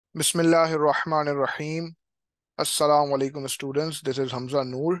Bismillahirrahmanirrahim. Assalamu alaikum students. This is Hamza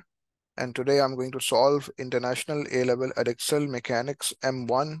Noor and today I'm going to solve International A-Level Edexcel Mechanics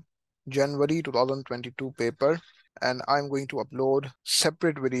M1 January 2022 paper, and I'm going to upload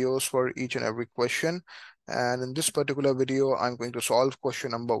separate videos for each and every question. And in this particular video, I'm going to solve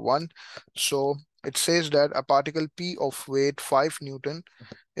question number 1. So it says that a particle P of weight 5 Newton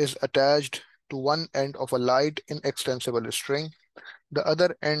is attached to one end of a light inextensible string. The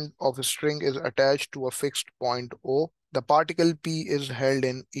other end of a string is attached to a fixed point O. The particle P is held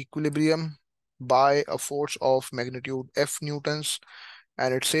in equilibrium by a force of magnitude F newtons,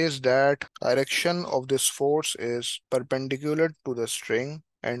 and it says that direction of this force is perpendicular to the string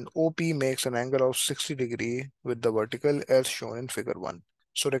and OP makes an angle of 60 degree with the vertical as shown in figure 1.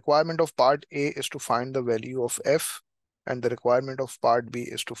 So requirement of part A is to find the value of F, and the requirement of part B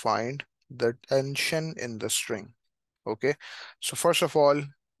is to find the tension in the string. Okay, so first of all,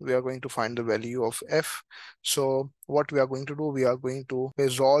 we are going to find the value of F. So what we are going to do, we are going to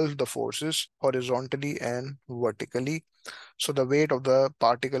resolve the forces horizontally and vertically. So the weight of the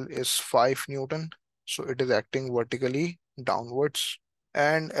particle is 5 Newton. So it is acting vertically downwards.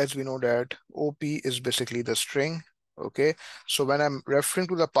 And as we know that OP is basically the string. Okay, so when I'm referring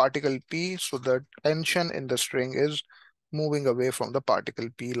to the particle P, so the tension in the string is moving away from the particle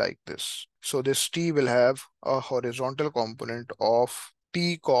P like this. So this T will have a horizontal component of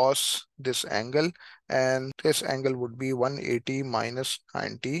T cos this angle, and this angle would be 180 minus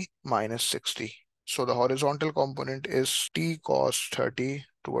 90 minus 60. So the horizontal component is T cos 30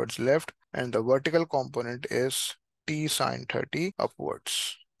 towards left, and the vertical component is T sine 30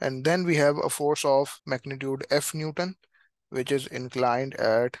 upwards. And then we have a force of magnitude F Newton, which is inclined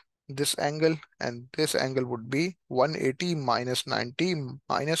at this angle, and this angle would be 180 minus 90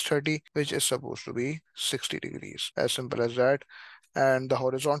 minus 30, which is supposed to be 60 degrees. As simple as that. And the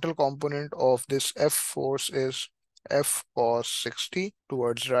horizontal component of this F force is F cos 60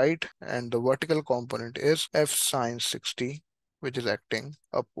 towards right, and the vertical component is F sine 60, which is acting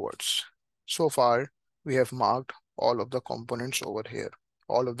upwards. So far, we have marked all of the components over here,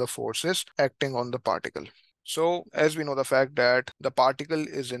 all of the forces acting on the particle. So as we know the fact that the particle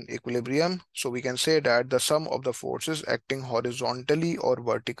is in equilibrium, so we can say that the sum of the forces acting horizontally or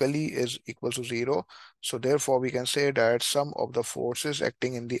vertically is equal to 0. So therefore we can say that sum of the forces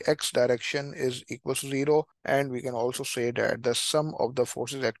acting in the x direction is equal to 0, and we can also say that the sum of the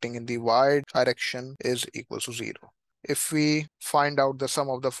forces acting in the y direction is equal to 0. If we find out the sum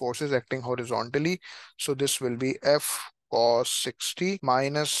of the forces acting horizontally, so this will be F cos 60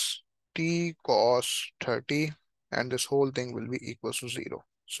 minus T cos 30, and this whole thing will be equal to 0.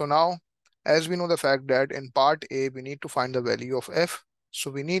 So now, as we know the fact that in part A, we need to find the value of F.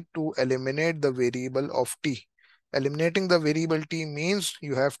 So we need to eliminate the variable of T. Eliminating the variable T means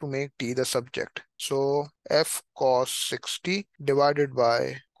you have to make T the subject. So F cos 60 divided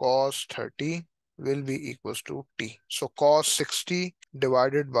by cos 30 will be equals to T. So cos 60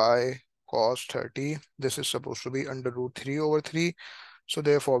 divided by cos 30, this is supposed to be under root 3 over 3. So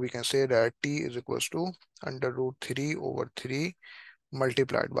therefore we can say that T is equals to under root 3 over 3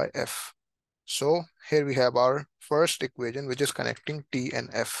 multiplied by F. So here we have our first equation, which is connecting T and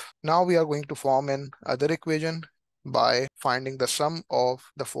F. Now we are going to form an other equation by finding the sum of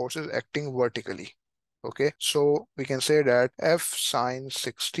the forces acting vertically. Okay, so we can say that F sine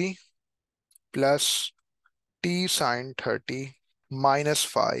 60 plus T sine 30 minus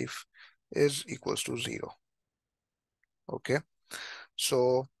 5 is equals to 0. Okay.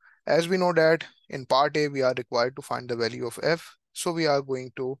 So as we know that in part A, we are required to find the value of F. So we are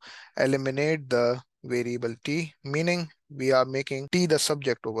going to eliminate the variable T, meaning we are making T the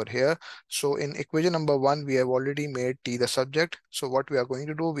subject over here. So in equation number 1, we have already made T the subject. So what we are going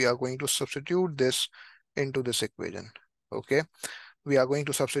to do, we are going to substitute this into this equation. Okay. We are going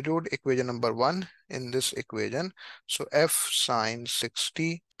to substitute equation number 1 in this equation. So F sine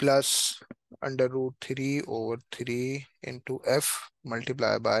 60 plus under root 3 over 3 into F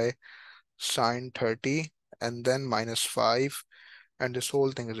multiplied by sine 30 and then minus 5, and this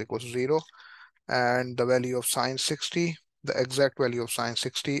whole thing is equal to 0. And the value of sine 60, the exact value of sine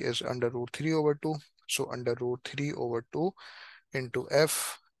 60 is under root 3 over 2. So under root 3 over 2 into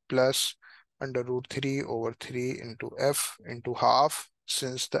F plus under root 3 over 3 into F into half,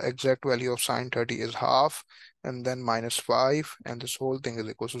 since the exact value of sine 30 is half, and then minus 5, and this whole thing is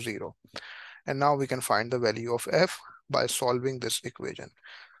equal to 0. And now we can find the value of F by solving this equation.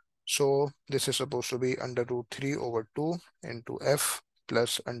 So this is supposed to be under root 3 over 2 into F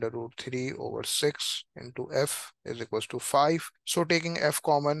plus under root 3 over 6 into F is equals to 5. So taking F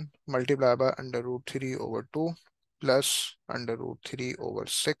common, multiply by under root 3 over 2, plus under root 3 over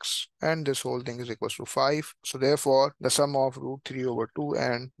 6, and this whole thing is equals to 5. So therefore, the sum of root 3 over 2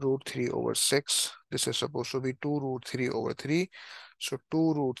 and root 3 over 6, this is supposed to be 2 root 3 over 3. So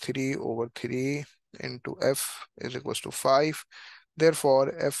 2 root 3 over 3 into f is equals to 5.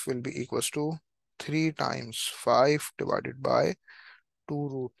 Therefore, f will be equals to 3 times 5 divided by 2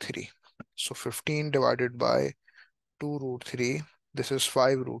 root 3. So 15 divided by 2 root 3, this is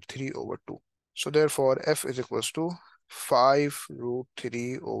 5 root 3 over 2. So therefore, f is equals to 5 root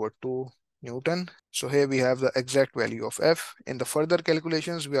 3 over 2 Newton. So here we have the exact value of f. In the further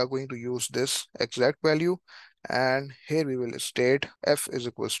calculations, we are going to use this exact value. And here we will state f is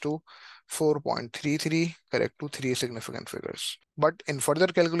equals to 4.33, correct to 3 significant figures. But in further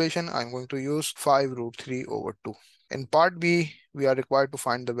calculation, I'm going to use 5 root 3 over 2. In part B, we are required to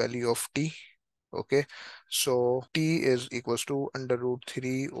find the value of t. Okay, so t is equals to under root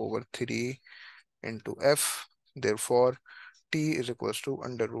 3 over 3 into f. Therefore, t is equals to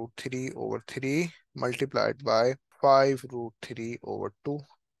under root 3 over 3 multiplied by 5 root 3 over 2.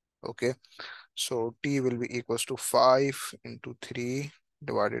 Okay, so t will be equals to 5 into 3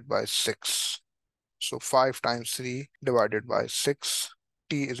 divided by 6. So 5 times 3 divided by 6.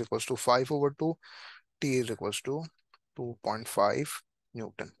 T is equals to 5 over 2. T is equals to 2.5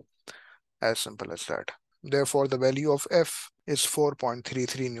 Newton. As simple as that. Therefore, the value of f is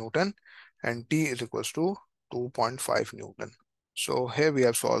 4.33 Newton and t is equals to 2.5 Newton. So here we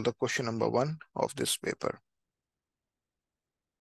have solved the question number 1 of this paper.